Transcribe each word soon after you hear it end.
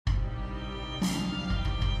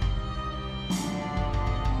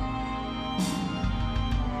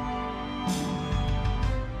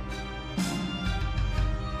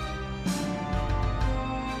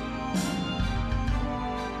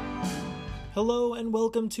Hello and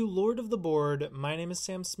welcome to Lord of the Board. My name is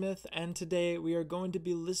Sam Smith, and today we are going to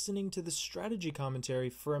be listening to the strategy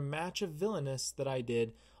commentary for a match of Villainous that I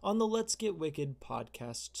did on the Let's Get Wicked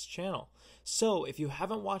podcast's channel. So if you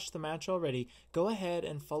haven't watched the match already, go ahead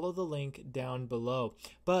and follow the link down below.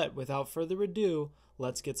 But without further ado,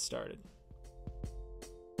 let's get started.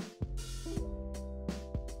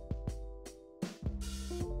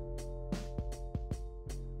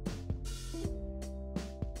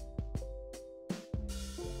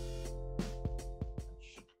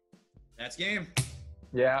 That's game.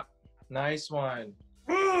 Yeah, nice one.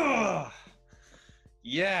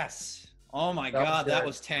 Yes. Oh my God, that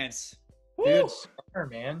was tense. Dude, Scar,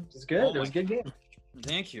 man, it's good. Oh it was a good game.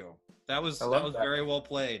 Thank you. That was that. very well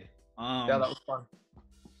played. Yeah, that was fun.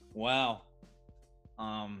 Wow.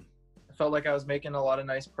 I felt like I was making a lot of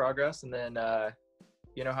nice progress, and then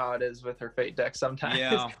you know how it is with her fate deck sometimes.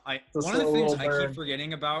 Yeah, one of the things I keep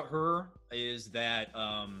forgetting about her is that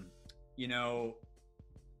you know,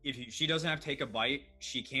 if she doesn't have take a bite,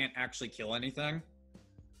 she can't actually kill anything.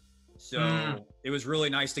 So it was really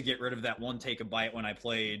nice to get rid of that one take a bite when I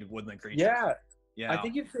played Woodland Creatures. Yeah. I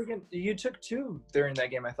think you took two during that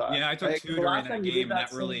game, I thought. Yeah, I took two during that game, and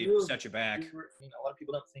that really set you back. A lot of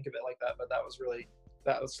people don't think of it like that, but that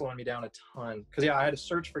was slowing me down a ton. Because yeah, I had to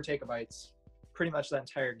search for take a bites pretty much that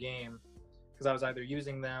entire game because I was either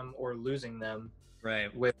using them or losing them. Right.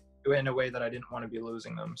 In a way that I didn't want to be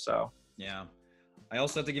losing them. So yeah. I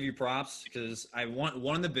also have to give you props because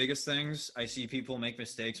one of the biggest things I see people make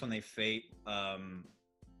mistakes when they fate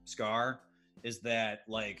Scar is that,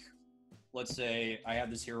 like, let's say I have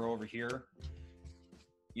this hero over here.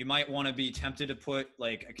 You might want to be tempted to put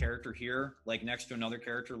like a character here, like next to another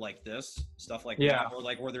character like this, stuff like that, or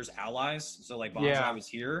like where there's allies. So like Bonsai was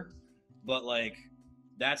here, but like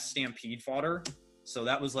that's Stampede fodder. So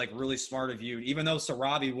that was like really smart of you, even though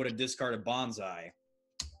Sarabi would have discarded Bonsai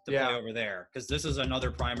to play over there, because this is another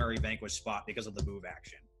primary vanquish spot because of the move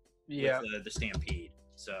action. With the Stampede.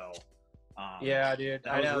 So yeah, dude,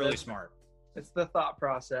 that was really smart. It's the thought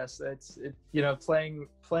process. You know, playing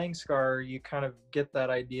Scar, you kind of get that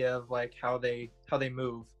idea of like how they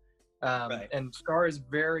move. Right. And Scar is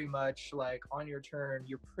very much like on your turn,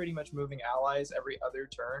 you're pretty much moving allies every other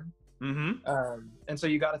turn. Mm-hmm. And so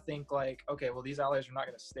you got to think like, okay, well, these allies are not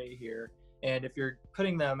going to stay here. And if you're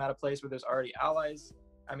putting them at a place where there's already allies,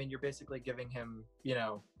 I mean, you're basically giving him, you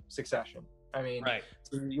know, succession. I mean,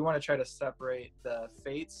 so you want to try to separate the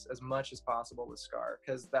fates as much as possible with Scar,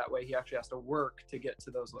 because that way he actually has to work to get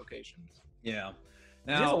to those locations. Yeah.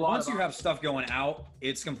 Now, once you have stuff going out,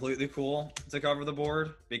 it's completely cool to cover the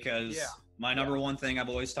board, because my number one thing I've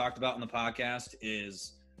always talked about in the podcast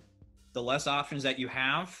is the less options that you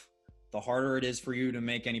have, the harder it is for you to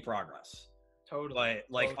make any progress. Totally.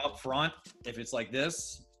 Like up front, if it's like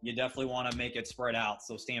this, you definitely want to make it spread out.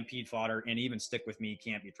 So Stampede fodder and even Stick With Me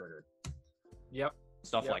can't be triggered. Yep.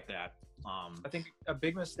 Stuff like that. I think a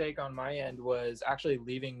big mistake on my end was actually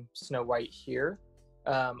leaving Snow White here.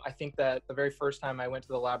 I think that the very first time I went to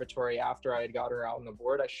the laboratory after I had got her out on the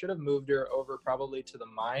board, I should have moved her over probably to the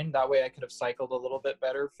mine. That way I could have cycled a little bit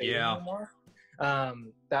better, fading more.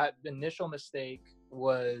 That initial mistake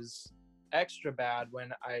was extra bad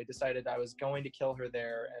when I decided I was going to kill her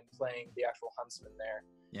there and playing the actual Huntsman there.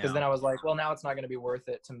 Because then I was like, well, now it's not going to be worth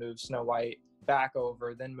it to move Snow White back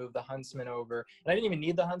over, then move the Huntsman over. And I didn't even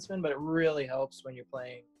need the Huntsman, but it really helps when you're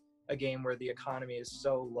playing a game where the economy is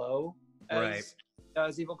so low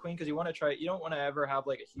as Evil Queen, because you don't want to ever have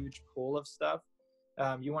like a huge pool of stuff.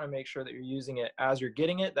 You want to make sure that you're using it as you're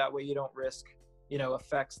getting it. That way you don't risk, you know,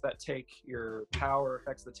 effects that take your power,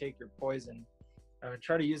 effects that take your poison.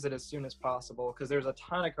 Try to use it as soon as possible, because there's a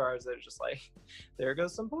ton of cards that are just like, there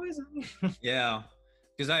goes some poison. Yeah.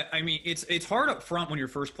 Because I mean, it's hard up front when you're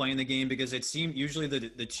first playing the game, because it seems usually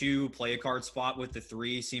the 2 play a card spot with the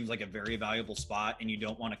 3 seems like a very valuable spot, and you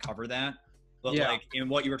don't want to cover that. But like in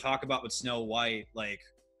what you were talking about with Snow White, like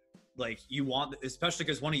you want, especially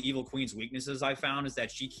because one of Evil Queen's weaknesses I found is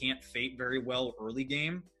that she can't fate very well early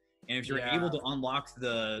game. And if you're able to unlock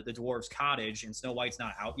the Dwarves Cottage and Snow White's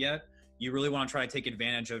not out yet, you really want to try to take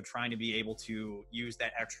advantage of trying to be able to use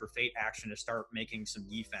that extra fate action to start making some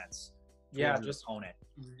defense. Just own it.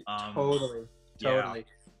 Totally.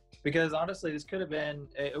 Because honestly, this could have been,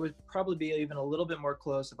 it would probably be even a little bit more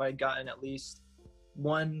close if I had gotten at least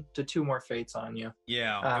 1 to 2 more fates on you.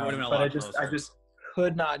 Yeah, it would have been a lot closer. I just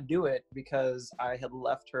could not do it because I had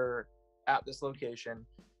left her at this location.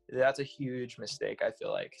 That's a huge mistake, I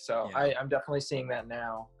feel like. So I'm definitely seeing that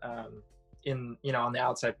now. In, you know, on the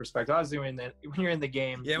outside perspective, I was doing that when you're in the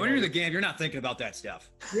game. Yeah, when you're in the game, you're not thinking about that stuff.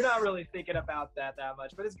 You're not really thinking about that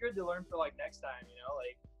much, but it's good to learn for like next time, you know,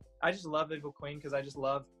 like I just love Evil Queen because I just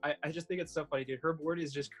think it's so funny, dude. Her board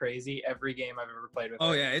is just crazy every game I've ever played with her.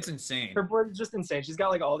 Oh yeah, it's insane. Her board is just insane. She's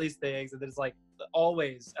got like all these things, and there's like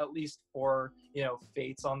always at least 4,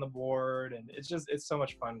 fates on the board, and it's so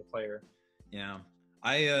much fun to play her. Yeah,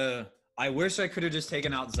 I wish I could have just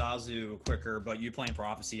taken out Zazu quicker, but you playing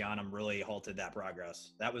Prophecy on him really halted that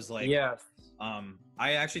progress. That was like, yeah.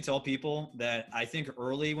 I actually tell people that I think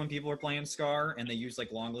early when people are playing Scar and they use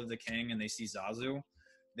like Long Live the King and they see Zazu,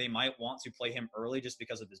 they might want to play him early just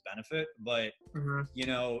because of his benefit. But,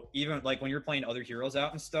 even like when you're playing other heroes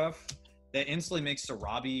out and stuff, that instantly makes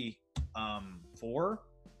Sarabi 4,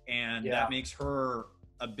 and that makes her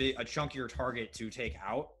a chunkier target to take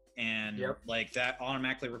out. And like that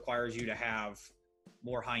automatically requires you to have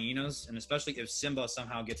more hyenas. And especially if Simba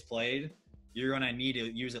somehow gets played, you're going to need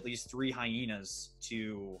to use at least 3 hyenas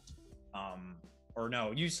to, or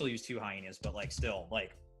no, you still use 2 hyenas, but like still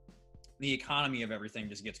like, the economy of everything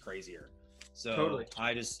just gets crazier. So totally.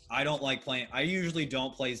 I don't like playing. I usually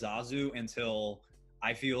don't play Zazu until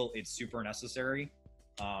I feel it's super necessary.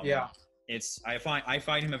 I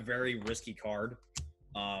find him a very risky card.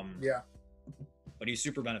 But he's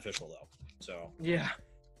super beneficial though. So yeah,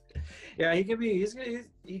 he can be.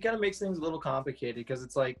 He kind of makes things a little complicated because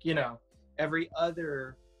it's like every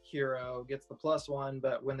other hero gets the +1,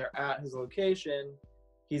 but when they're at his location,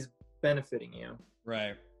 he's benefiting you.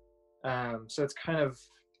 Right. So it's kind of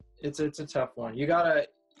it's a tough one. You gotta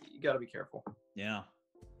be careful. Yeah,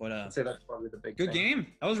 but I'd say that's probably the big good thing. game.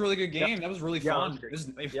 That was a really good game. That was really fun.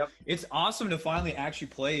 Yep. It's awesome to finally actually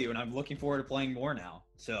play you, and I'm looking forward to playing more now.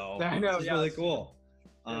 So I know, it's really cool.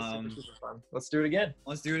 Super fun. Let's do it again.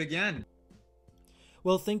 Let's do it again.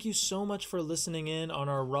 Well, thank you so much for listening in on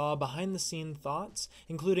our raw behind-the-scene thoughts,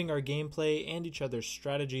 including our gameplay and each other's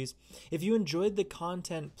strategies. If you enjoyed the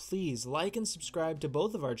content, please like and subscribe to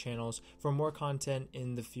both of our channels for more content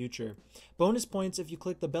in the future. Bonus points if you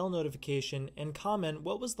click the bell notification and comment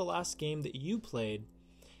what was the last game that you played.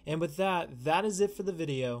 And with that, that is it for the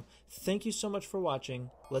video. Thank you so much for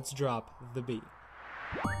watching. Let's drop the beat.